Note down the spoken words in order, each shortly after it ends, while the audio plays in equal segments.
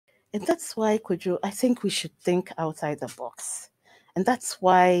And that's why, Kojo, I think we should think outside the box. And that's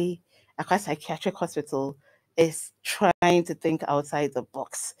why Accra Psychiatric Hospital is trying to think outside the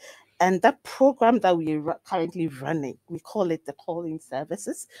box. And that program that we're currently running, we call it the calling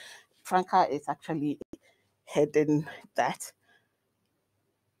services. Franca is actually heading that.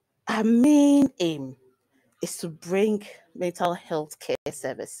 Our main aim is to bring mental health care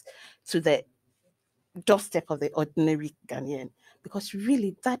service to the doorstep of the ordinary Ghanaian, because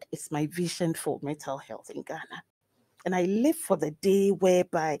really that is my vision for mental health in Ghana. And I live for the day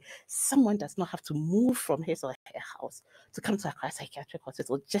whereby someone does not have to move from his or her house to come to Accra Psychiatric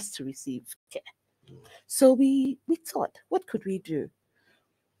Hospital just to receive care. So we thought, what could we do?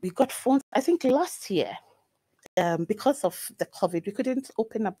 We got phones, I think last year, because of the COVID, we couldn't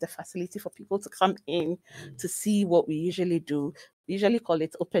open up the facility for people to come in to see what we usually do. We usually call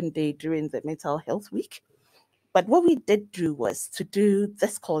it open day during the mental health week. But what we did do was to do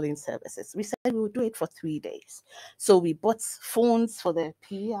this calling services. We said we would do it for 3 days. So we bought phones for the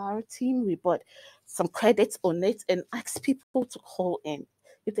PR team. We bought some credits on it and asked people to call in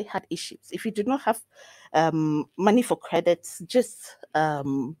if they had issues. If you did not have money for credits, just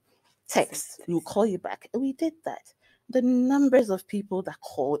text. We'll call you back. And we did that. The numbers of people that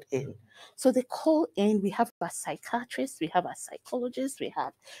called in. So they call in. We have a psychiatrist, we have a psychologist, we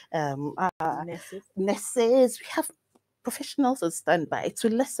have nurses, we have professionals on standby to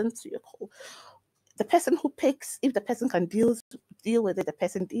listen to your call. The person who picks, if the person can deal with it, the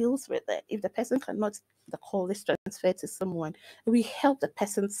person deals with it. If the person cannot, the call is transferred to someone. We help the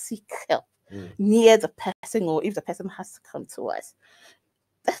person seek help near the person, or if the person has to come to us.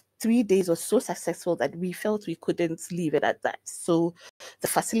 That 3 days was so successful that we felt we couldn't leave it at that. So the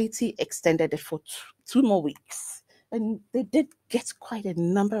facility extended it for 2 more weeks. And they did get quite a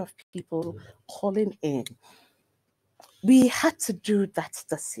number of people calling in. We had to do that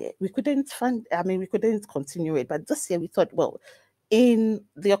this year. We couldn't continue it. But this year we thought, well, in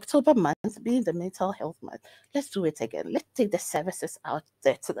the October month, being the mental health month, let's do it again. Let's take the services out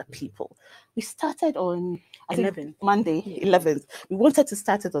there to the people. We started on Monday, 11th. We wanted to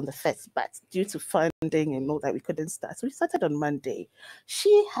start it on the 1st, but due to funding and all that, we couldn't start. So we started on Monday.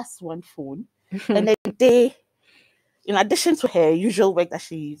 She has one phone, and a day, in addition to her usual work that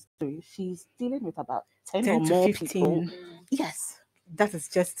she's doing, she's dealing with about 10 or more 15 people. Yes. That is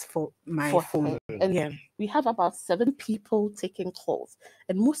just for my phone. And we have about 7 people taking calls.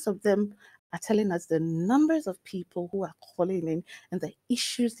 And most of them are telling us the numbers of people who are calling in and the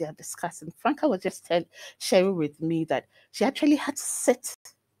issues they are discussing. Franca was just sharing with me that she actually had to sit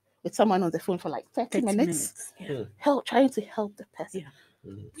with someone on the phone for like 30 minutes. Trying to help the person.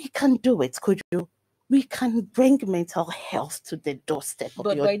 We can do it, could you? We can bring mental health to the doorstep.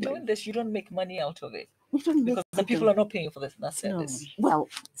 But by doing this, you don't make money out of it. We don't because the people are not paying for this service. No. Well,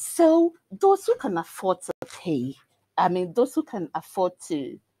 so those who can afford to pay, those who can afford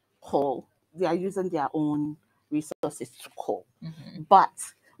to call, they are using their own resources to call. But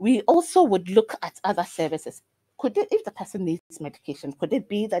we also would look at other services. Could it, if the person needs medication, could it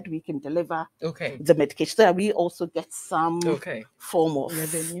be that we can deliver the medication so that we also get some form of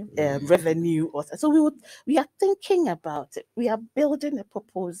revenue? So we are thinking about it. We are building a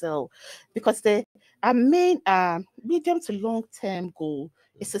proposal because our main medium to long term goal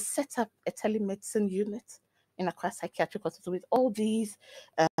is to set up a telemedicine unit in Accra Psychiatric Hospital with all these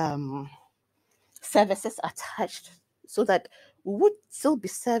services attached, so that we would still be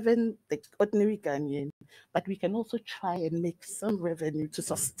serving the ordinary Ghanaian, but we can also try and make some revenue to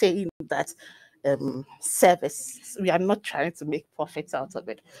sustain that service. We are not trying to make profits out of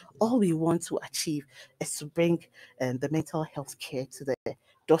it. All we want to achieve is to bring the mental health care to the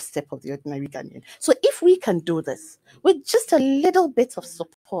doorstep of the ordinary Ghanaian. So if we can do this with just a little bit of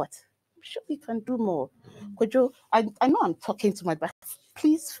support, I'm sure we can do more. Kojo, I know I'm talking too much, but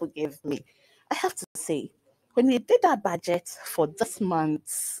please forgive me. I have to say, when we did our budget for this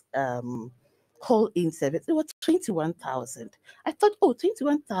month's call-in service, it was 21,000. I thought,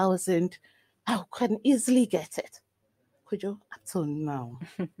 21,000, I can easily get it. Could you? Up till now,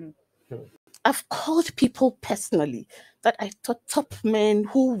 I've called people personally that I thought top men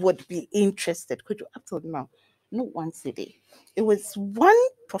who would be interested. Could you? Up till now, not once a day. It was one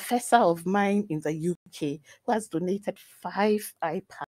professor of mine in the UK who has donated 5 iPads